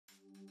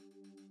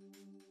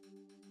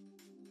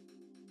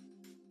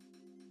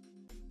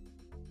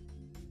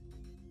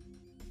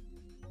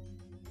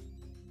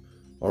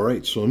All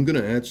right, so I'm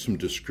going to add some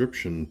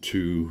description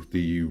to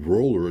the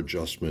roller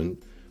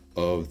adjustment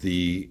of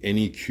the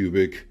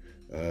Anycubic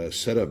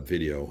setup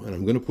video. And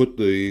I'm going to put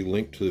the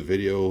link to the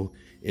video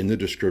in the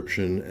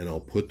description, and I'll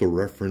put the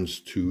reference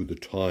to the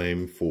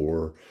time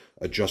for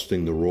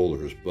adjusting the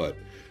rollers. But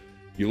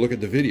you look at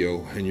the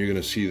video and you're going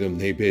to see them.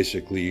 They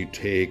basically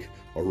take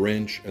a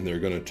wrench and they're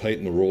going to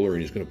tighten the roller,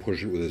 and he's going to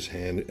push it with his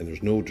hand, and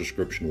there's no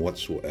description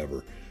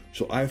whatsoever.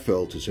 So I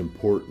felt it's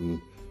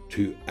important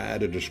to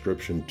add a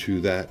description to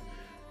that.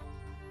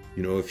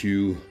 You know, if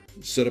you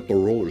set up the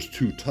rollers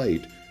too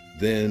tight,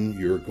 then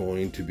you're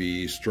going to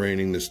be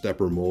straining the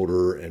stepper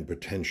motor and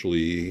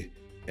potentially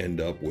end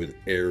up with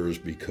errors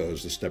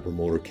because the stepper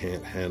motor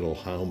can't handle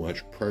how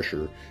much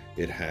pressure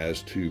it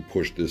has to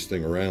push this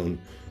thing around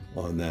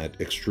on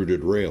that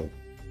extruded rail.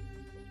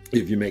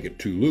 If you make it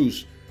too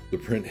loose, the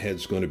print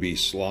head's going to be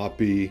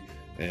sloppy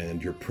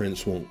and your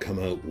prints won't come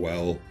out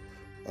well.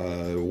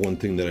 One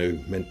thing that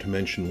I meant to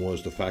mention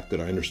was the fact that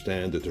I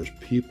understand that there's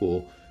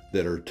people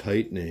that are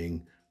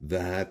tightening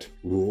that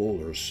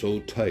roller so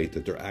tight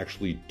that they're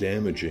actually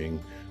damaging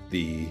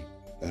the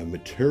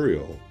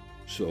material,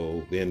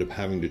 so they end up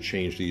having to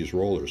change these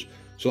rollers.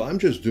 So I'm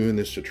just doing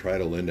this to try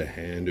to lend a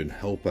hand and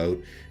help out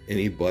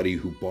anybody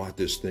who bought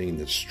this thing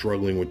that's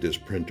struggling with this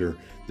printer.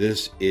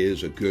 This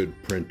is a good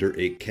printer.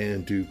 It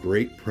can do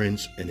great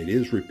prints and it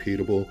is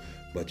repeatable,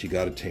 but you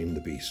got to tame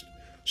the beast.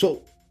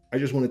 So I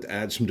just wanted to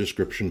add some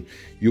description.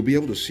 You'll be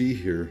able to see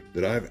here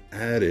that I've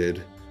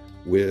added,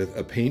 with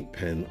a paint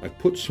pen, I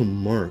put some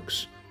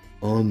marks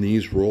on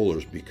these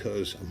rollers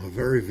because I'm a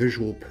very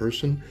visual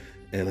person,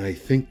 and I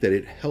think that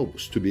it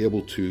helps to be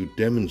able to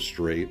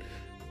demonstrate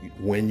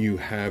when you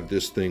have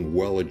this thing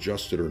well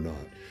adjusted or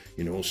not.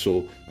 You know,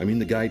 so I mean,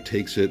 the guy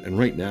takes it, and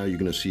right now you're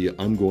going to see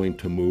I'm going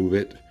to move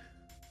it,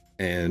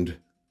 and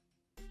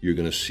you're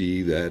going to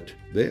see that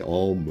they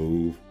all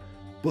move.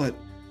 But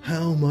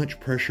how much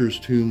pressure is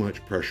too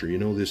much pressure? You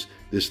know,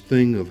 this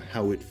thing of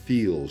how it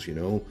feels, you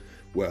know,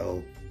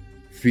 well,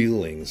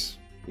 feelings.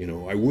 You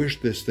know, I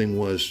wish this thing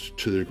was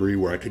to the degree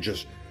where I could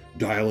just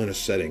dial in a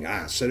setting.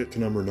 Set it to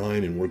number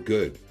 9 and we're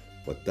good.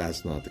 But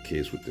that's not the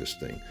case with this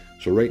thing.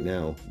 So right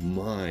now,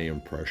 my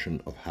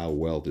impression of how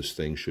well this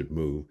thing should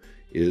move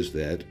is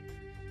that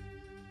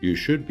you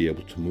should be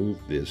able to move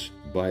this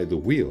by the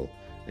wheel.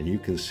 And you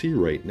can see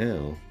right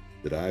now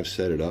that I've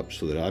set it up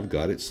so that I've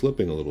got it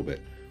slipping a little bit.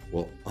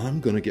 Well,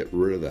 I'm going to get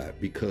rid of that,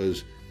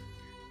 because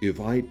if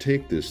I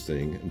take this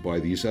thing and by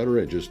these outer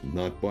edges,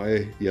 not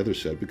by the other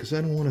side, because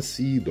I don't want to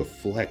see the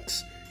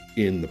flex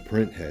in the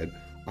print head.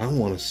 I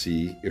want to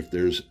see if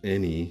there's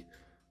any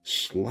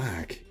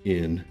slack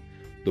in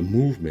the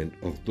movement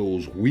of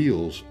those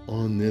wheels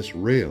on this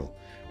rail.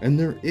 And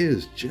there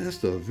is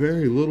just a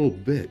very little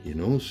bit, you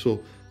know,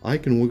 so I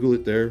can wiggle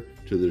it there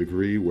to the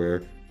degree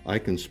where I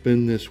can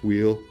spin this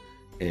wheel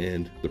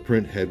and the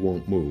print head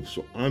won't move.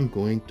 So I'm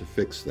going to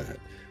fix that.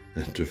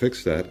 And to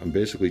fix that, I'm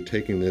basically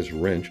taking this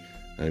wrench,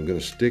 I'm going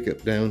to stick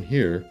it down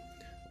here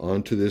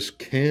onto this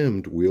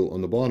cammed wheel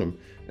on the bottom,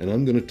 and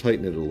I'm going to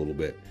tighten it a little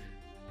bit.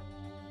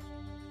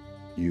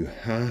 You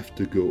have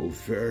to go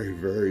very,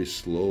 very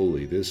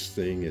slowly. This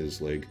thing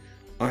is like,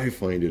 I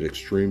find it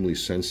extremely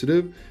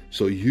sensitive,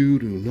 so you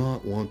do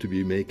not want to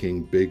be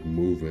making big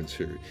movements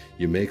here.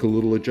 You make a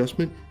little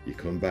adjustment, you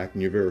come back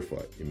and you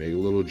verify. You make a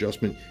little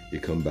adjustment,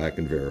 you come back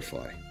and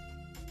verify.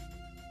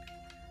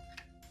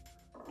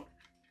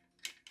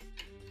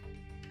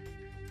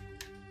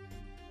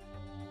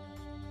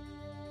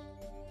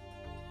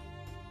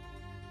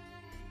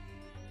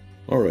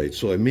 All right,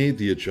 so I made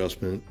the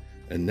adjustment,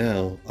 and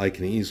now I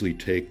can easily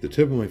take the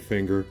tip of my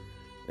finger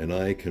and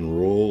I can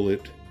roll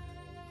it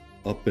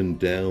up and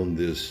down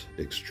this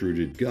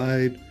extruded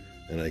guide,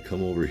 and I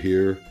come over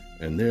here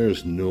and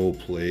there's no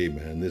play,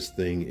 man. This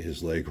thing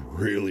is like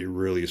really,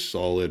 really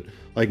solid.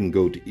 I can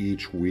go to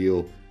each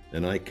wheel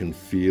and I can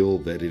feel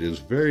that it is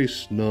very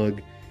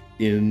snug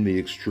in the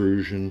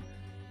extrusion,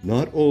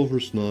 not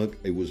over snug.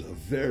 It was a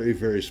very,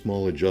 very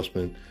small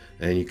adjustment.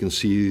 And you can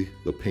see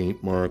the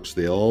paint marks,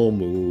 they all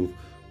move.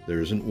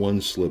 There isn't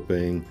one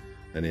slipping.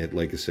 And it,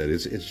 like I said,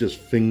 it's just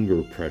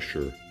finger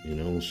pressure, you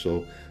know.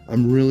 So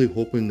I'm really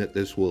hoping that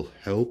this will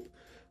help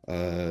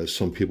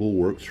some people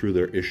work through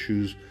their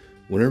issues.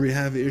 Whenever you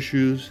have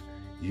issues,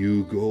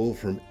 you go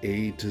from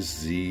A to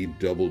Z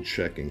double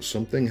checking.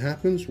 Something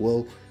happens,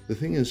 well, the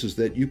thing is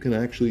that you can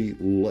actually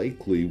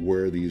likely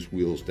wear these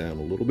wheels down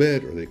a little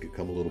bit, or they could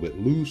come a little bit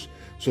loose.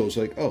 So it's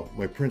like, oh,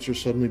 my prints are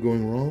suddenly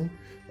going wrong.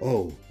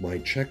 Oh, my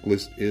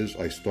checklist is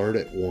I start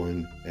at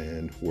 1,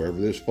 and wherever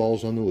this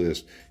falls on the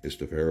list is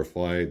to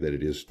verify that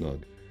it is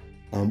snug.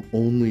 I'm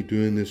only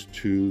doing this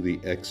to the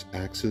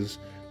x-axis.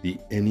 The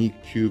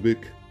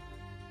Anycubic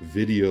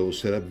video,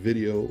 setup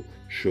video,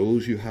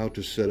 shows you how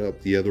to set up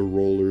the other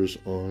rollers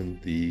on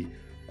the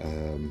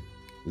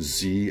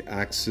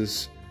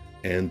z-axis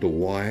and the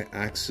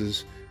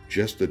y-axis.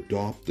 Just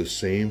adopt the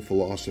same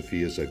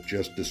philosophy as I've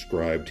just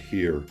described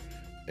here,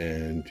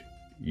 and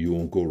you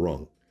won't go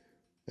wrong.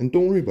 And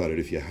don't worry about it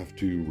if you have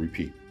to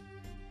repeat.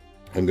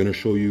 I'm going to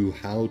show you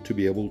how to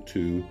be able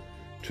to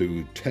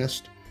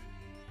test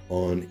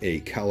on a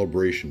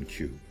calibration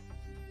cube.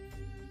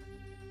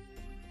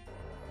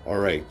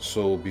 Alright,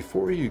 so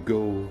before you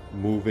go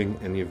moving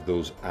any of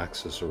those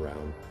axes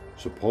around,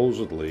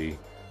 supposedly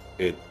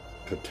it's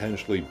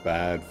potentially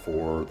bad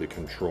for the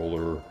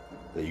controller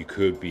that you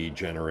could be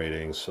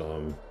generating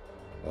some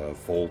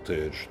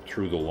voltage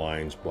through the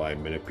lines by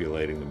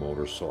manipulating the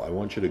motor. So I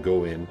want you to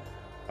go in,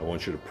 I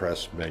want you to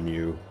press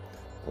menu,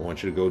 I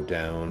want you to go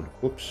down,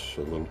 whoops,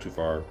 a little too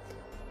far,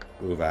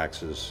 move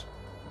axis,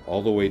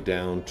 all the way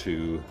down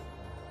to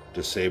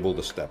disable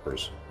the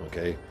steppers,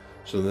 okay?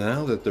 So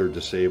now that they're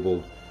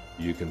disabled,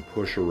 you can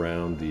push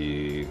around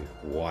the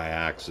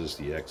y-axis,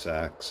 the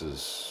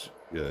x-axis,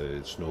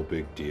 it's no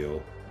big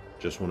deal.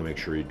 Just want to make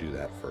sure you do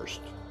that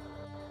first.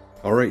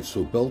 Alright,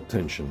 so belt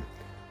tension.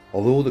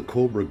 Although the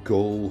Kobra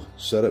Go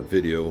setup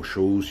video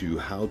shows you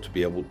how to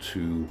be able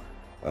to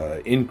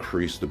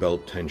increase the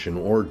belt tension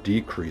or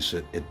decrease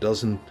it, it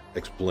doesn't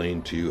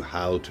explain to you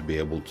how to be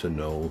able to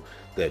know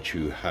that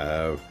you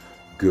have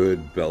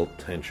good belt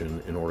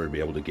tension in order to be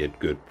able to get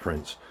good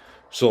prints.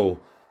 So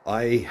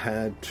I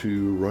had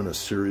to run a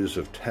series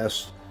of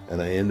tests,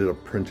 and I ended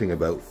up printing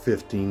about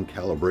 15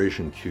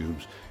 calibration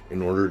cubes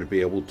in order to be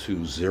able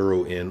to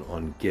zero in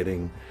on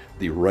getting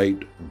the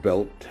right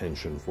belt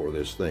tension for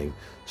this thing.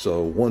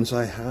 So once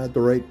I had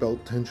the right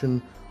belt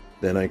tension,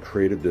 then I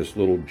created this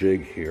little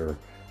jig here,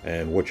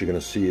 and what you're going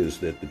to see is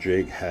that the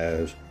jig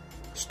has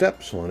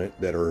steps on it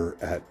that are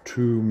at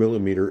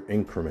 2mm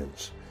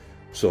increments.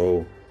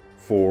 So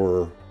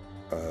for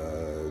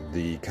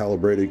the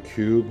calibrated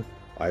cube,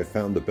 I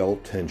found the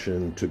belt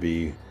tension to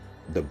be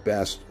the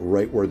best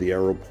right where the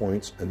arrow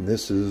points, and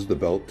this is the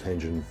belt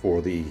tension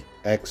for the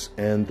X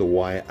and the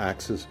Y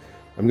axis.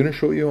 I'm going to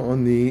show you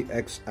on the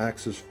X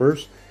axis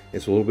first.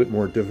 It's a little bit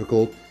more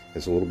difficult.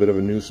 It's a little bit of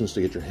a nuisance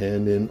to get your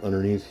hand in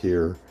underneath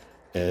here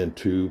and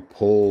to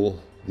pull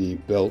the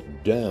belt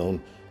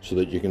down so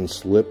that you can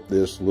slip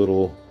this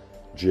little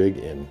jig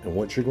in. And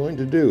what you're going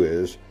to do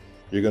is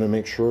you're going to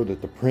make sure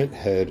that the print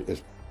head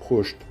is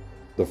pushed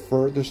the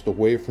furthest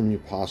away from you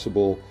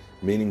possible,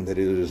 meaning that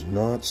it is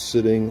not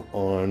sitting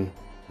on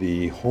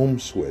the home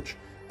switch.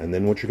 And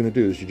then what you're going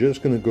to do is you're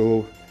just going to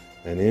go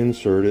and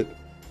insert it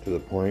to the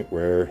point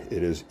where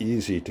it is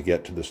easy to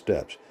get to the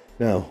steps.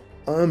 Now,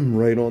 I'm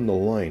right on the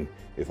line.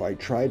 If I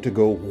tried to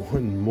go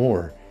one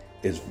more,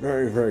 it's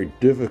very, very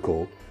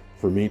difficult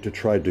for me to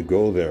try to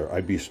go there.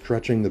 I'd be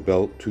stretching the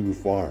belt too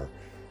far.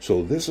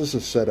 So this is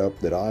a setup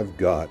that I've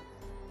got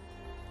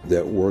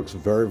that works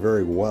very,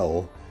 very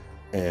well,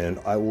 and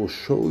I will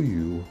show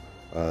you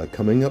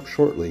coming up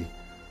shortly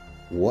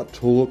what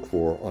to look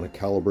for on a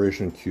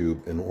calibration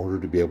cube in order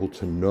to be able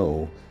to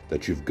know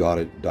that you've got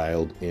it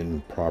dialed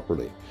in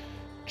properly.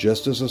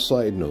 Just as a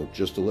side note,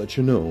 just to let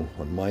you know,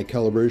 on my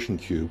calibration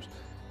cubes,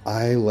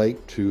 I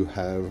like to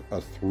have a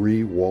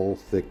 3-wall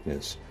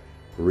thickness.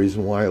 The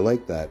reason why I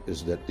like that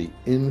is that the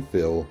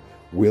infill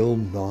will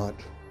not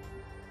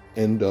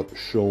end up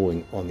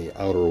showing on the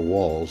outer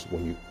walls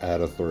when you add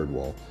a 3rd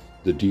wall.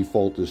 The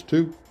default is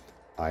 2.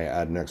 I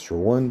add an extra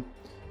 1.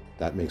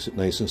 That makes it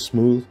nice and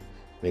smooth,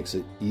 makes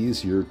it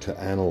easier to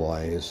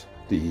analyze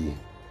the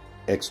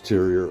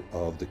exterior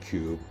of the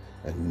cube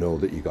and know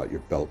that you got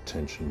your belt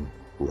tension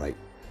right.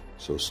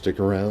 So stick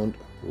around,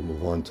 we'll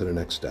move on to the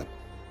next step.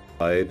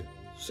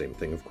 Same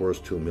thing, of course,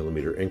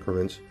 2mm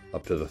increments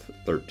up to the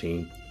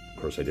 13.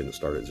 Of course, I didn't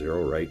start at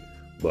 0, right?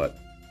 But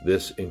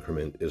this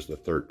increment is the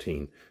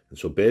 13. And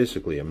so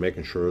basically, I'm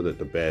making sure that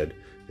the bed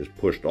is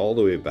pushed all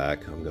the way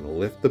back. I'm going to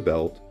lift the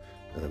belt,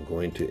 and I'm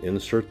going to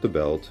insert the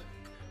belt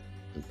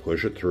and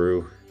push it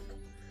through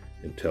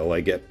until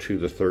I get to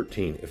the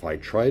 13. If I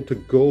try to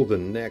go the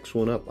next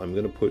one up, I'm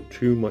going to put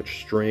too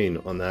much strain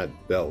on that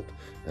belt,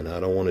 and I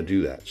don't want to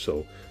do that.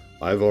 So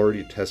I've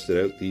already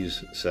tested out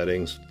these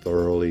settings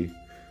thoroughly.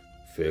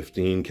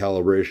 15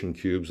 calibration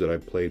cubes that I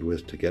played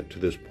with to get to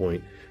this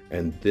point,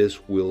 and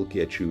this will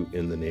get you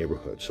in the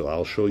neighborhood. So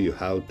I'll show you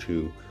how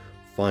to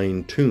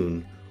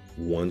fine-tune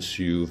once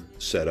you've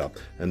set up,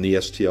 and the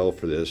STL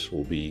for this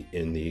will be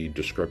in the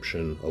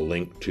description, a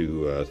link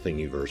to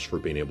Thingiverse for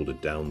being able to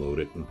download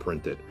it and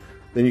print it.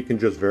 Then you can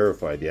just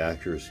verify the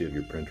accuracy of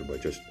your printer by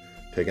just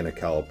taking a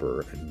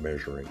caliper and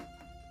measuring.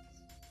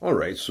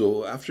 Alright,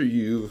 so after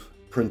you've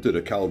printed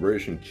a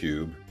calibration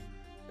cube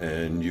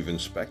and you've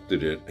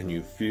inspected it and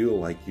you feel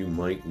like you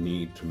might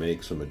need to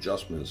make some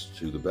adjustments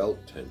to the belt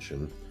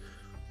tension,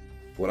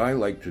 what I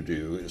like to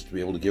do is to be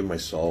able to give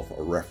myself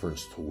a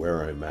reference to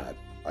where I'm at.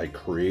 I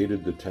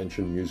created the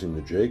tension using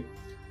the jig,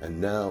 and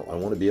now I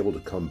want to be able to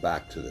come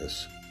back to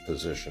this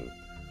position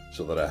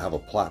so that I have a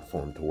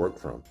platform to work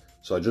from.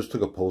 So I just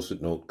took a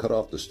post-it note, cut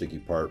off the sticky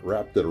part,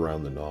 wrapped it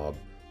around the knob,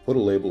 put a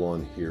label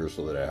on here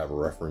so that I have a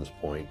reference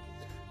point,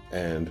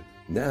 and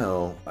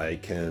now I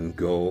can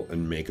go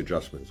and make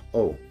adjustments.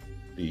 Oh,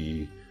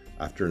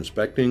 after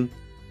inspecting,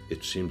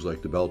 it seems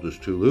like the belt is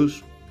too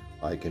loose.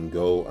 I can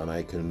go and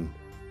I can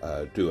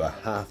do a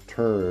half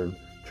turn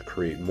to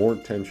create more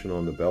tension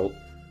on the belt,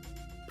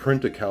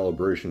 print a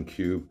calibration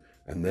cube,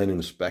 and then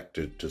inspect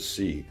it to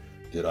see,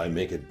 did I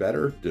make it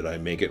better? Did I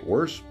make it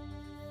worse?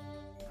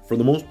 For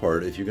the most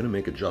part, if you're going to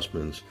make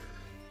adjustments,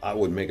 I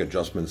would make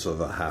adjustments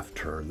of a half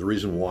turn. The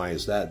reason why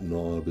is that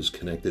knob is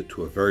connected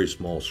to a very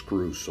small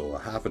screw, so a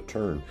half a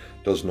turn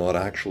does not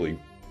actually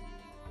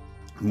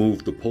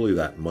move the pulley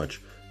that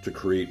much to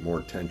create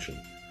more tension.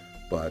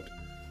 But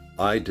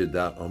I did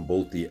that on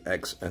both the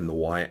X and the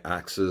Y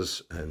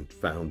axis and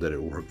found that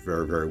it worked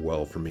very, very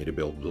well for me to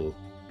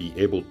be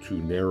able to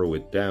narrow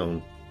it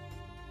down,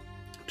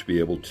 to be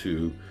able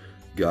to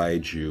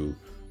guide you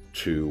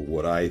to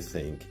what I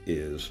think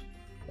is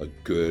a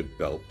good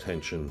belt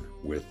tension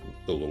with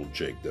the little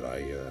jig that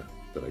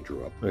I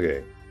drew up.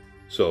 Okay,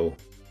 so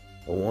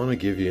I want to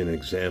give you an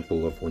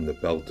example of when the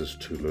belt is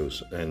too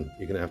loose, and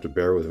you're gonna have to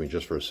bear with me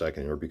just for a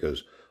second here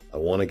because I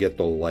want to get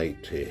the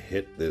light to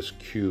hit this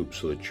cube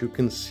so that you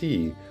can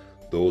see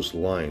those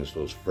lines,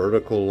 those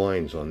vertical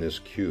lines on this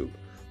cube.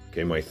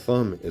 Okay, my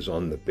thumb is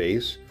on the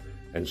base,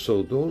 and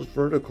so those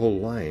vertical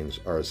lines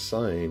are a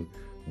sign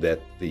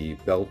that the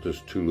belt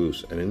is too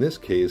loose, and in this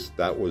case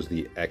that was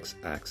the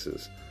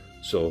X-axis.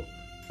 So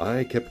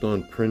I kept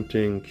on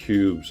printing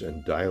cubes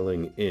and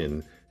dialing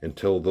in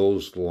until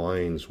those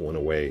lines went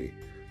away.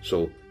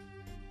 So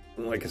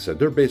like I said,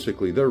 they're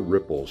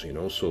ripples, you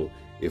know, so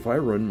if I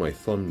run my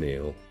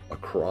thumbnail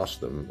across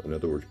them, in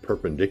other words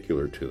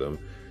perpendicular to them,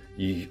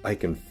 I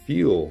can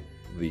feel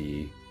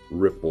the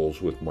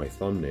ripples with my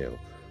thumbnail,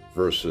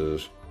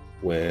 versus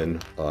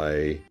when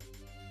I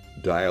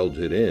dialed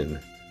it in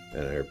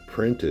and I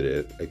printed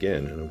it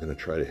again, and I'm going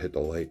to try to hit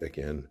the light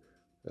again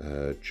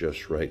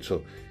just right.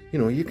 So, you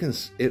know,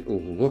 it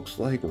looks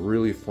like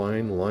really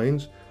fine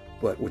lines,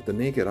 but with the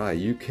naked eye,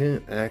 you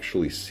can't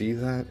actually see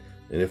that.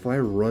 And if I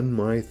run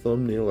my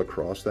thumbnail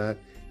across that,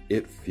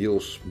 it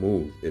feels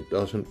smooth. It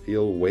doesn't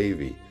feel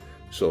wavy.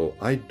 So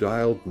I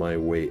dialed my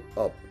way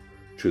up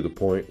to the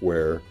point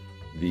where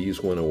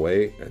these went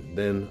away, and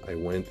then I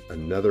went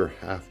another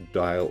half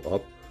dial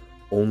up,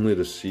 only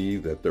to see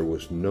that there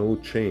was no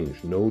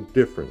change, no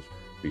difference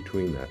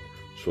between that.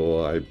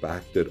 So I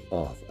backed it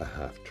off a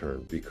half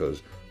turn,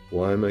 because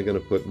why am I going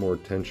to put more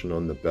tension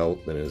on the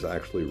belt than is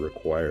actually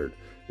required?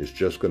 It's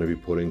just going to be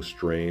putting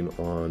strain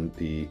on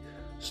the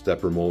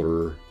stepper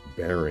motor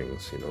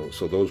bearings, you know.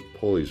 So those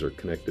pulleys are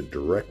connected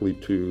directly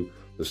to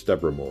the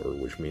stepper motor,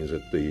 which means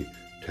that the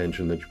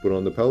tension that you put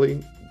on the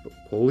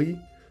pulley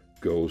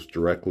goes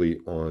directly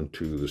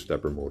onto the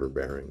stepper motor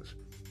bearings.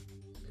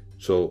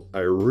 So I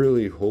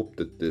really hope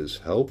that this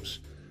helps.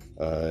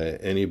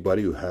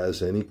 Anybody who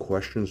has any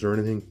questions or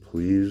anything,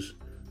 please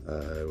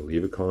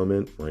leave a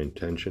comment. My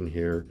intention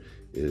here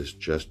is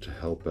just to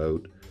help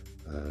out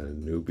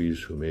newbies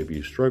who may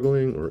be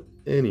struggling, or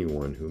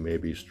anyone who may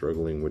be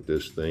struggling with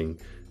this thing.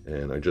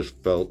 And I just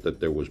felt that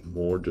there was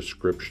more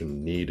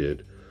description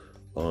needed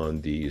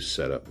on the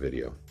setup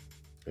video.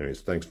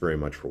 Anyways, thanks very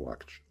much for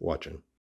watching.